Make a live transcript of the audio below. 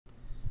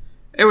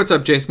Hey, what's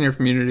up? Jason here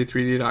from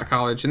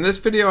Unity3D.College. In this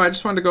video, I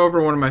just wanted to go over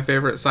one of my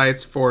favorite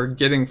sites for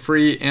getting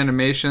free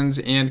animations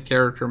and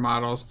character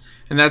models,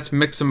 and that's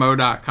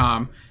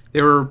Mixamo.com.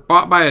 They were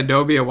bought by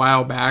Adobe a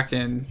while back,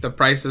 and the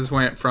prices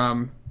went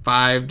from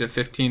 $5 to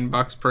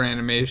 $15 per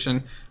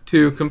animation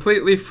to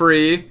completely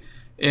free,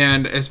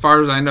 and as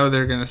far as I know,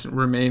 they're going to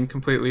remain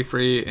completely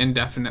free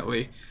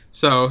indefinitely.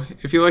 So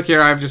if you look here,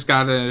 I've just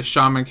got a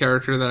shaman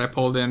character that I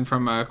pulled in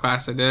from a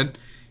class I did,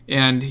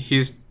 and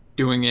he's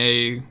doing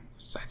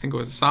I think it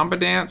was a samba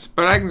dance,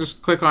 but I can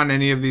just click on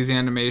any of these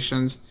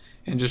animations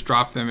and just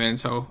drop them in.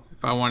 So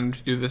if I wanted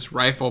to do this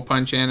rifle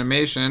punch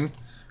animation,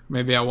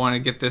 maybe I want to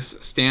get this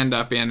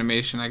stand-up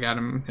animation. I got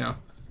him,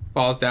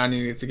 falls down,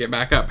 he needs to get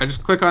back up. I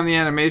just click on the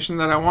animation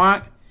that I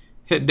want,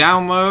 hit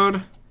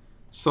download,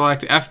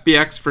 select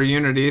FBX for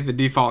Unity. The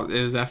default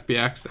is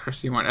FBX there,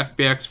 so you want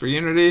FBX for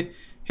Unity,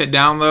 hit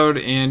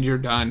download, and you're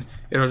done.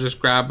 It'll just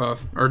grab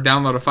or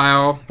download a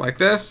file like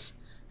this,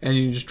 and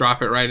you can just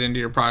drop it right into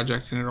your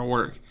project and it'll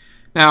work.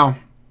 Now,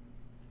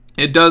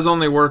 it does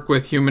only work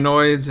with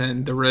humanoids,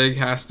 and the rig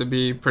has to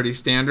be pretty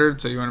standard,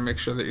 so you want to make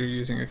sure that you're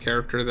using a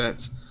character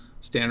that's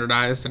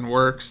standardized and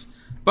works.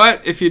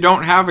 But if you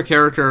don't have a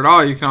character at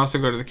all, you can also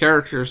go to the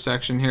characters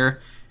section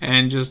here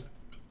and just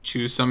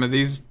choose some of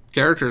these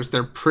characters.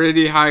 They're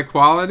pretty high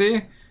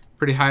quality,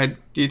 pretty high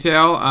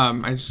detail.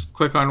 I just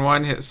click on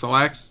one, hit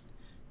select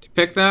to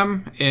pick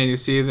them, and you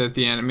see that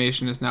the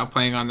animation is now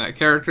playing on that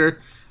character.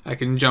 I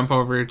can jump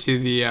over to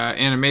the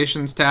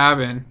animations tab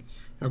and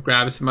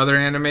grab some other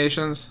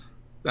animations.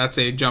 That's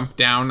a jump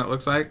down, it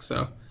looks like.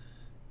 So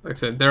like I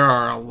said, there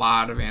are a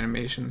lot of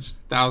animations,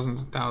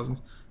 thousands and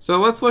thousands. So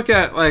let's look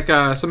at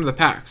some of the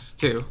packs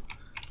too.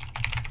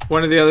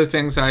 One of the other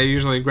things I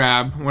usually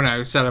grab when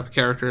I set up a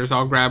character is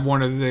I'll grab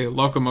one of the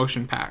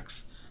locomotion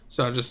packs.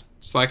 So I'll just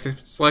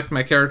select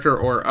my character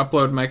or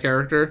upload my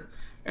character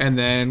and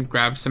then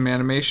grab some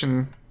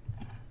animation.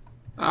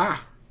 There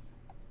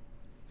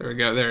we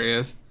go, there he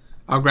is.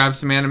 I'll grab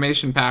some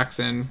animation packs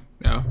and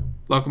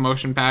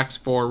locomotion packs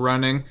for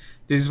running.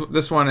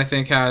 This one I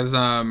think has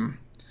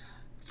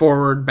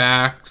forward,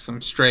 back, some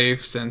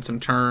strafes, and some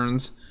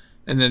turns.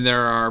 And then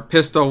there are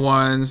pistol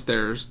ones,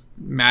 there's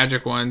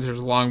magic ones, there's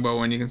a longbow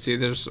one. You can see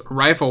there's a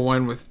rifle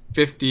one with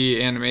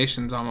 50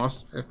 animations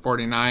almost,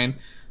 49.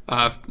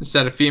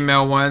 Set of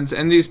female ones.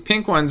 And these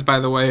pink ones, by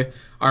the way,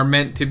 are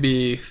meant to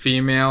be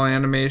female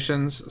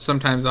animations.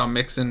 Sometimes I'll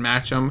mix and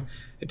match them.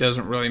 It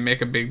doesn't really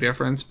make a big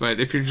difference, but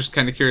if you're just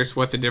kind of curious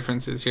what the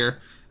difference is here,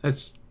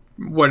 that's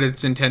what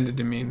it's intended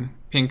to mean.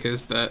 Pink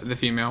is the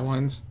female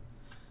ones,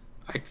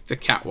 like the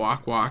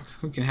catwalk walk.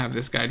 We can have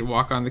this guy to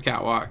walk on the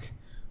catwalk,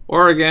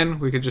 or again,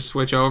 we could just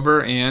switch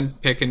over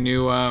and pick a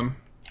new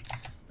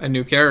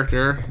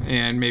character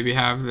and maybe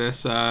have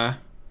this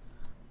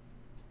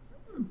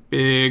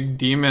big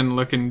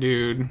demon-looking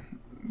dude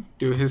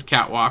do his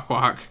catwalk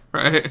walk,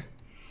 right?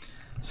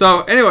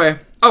 So anyway,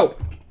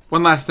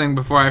 one last thing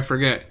before I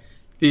forget.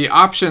 The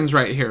options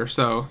right here.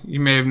 So you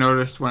may have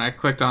noticed when I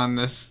clicked on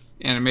this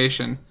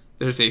animation,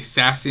 there's a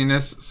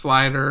sassiness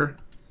slider,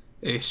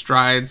 a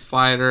stride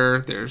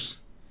slider, there's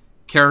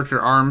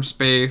character arm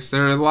space.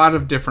 There are a lot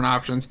of different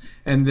options,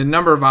 and the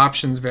number of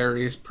options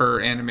varies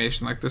per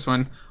animation. Like this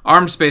one,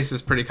 arm space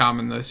is pretty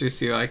common though. So you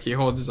see like he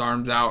holds his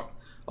arms out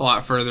a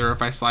lot further.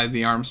 If I slide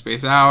the arm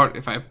space out,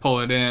 if I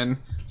pull it in,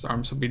 his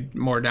arms will be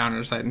more down to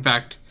the side. In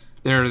fact,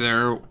 they're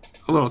a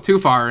little too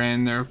far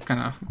in. They're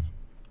kind of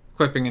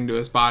clipping into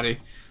his body.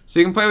 So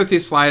you can play with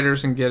these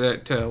sliders and get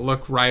it to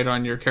look right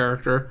on your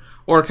character,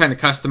 or kind of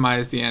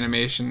customize the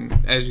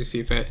animation as you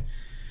see fit.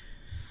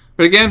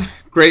 But again,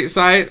 great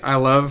site. I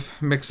love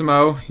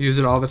Mixamo. Use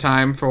it all the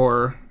time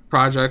for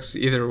projects,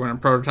 either when I'm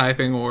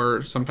prototyping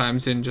or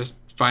sometimes in just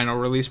final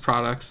release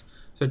products.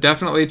 So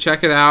definitely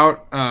check it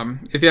out.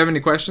 If you have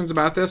any questions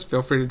about this,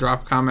 feel free to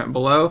drop a comment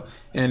below.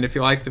 And if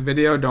you like the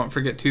video, don't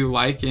forget to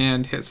like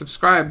and hit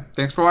subscribe.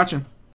 Thanks for watching.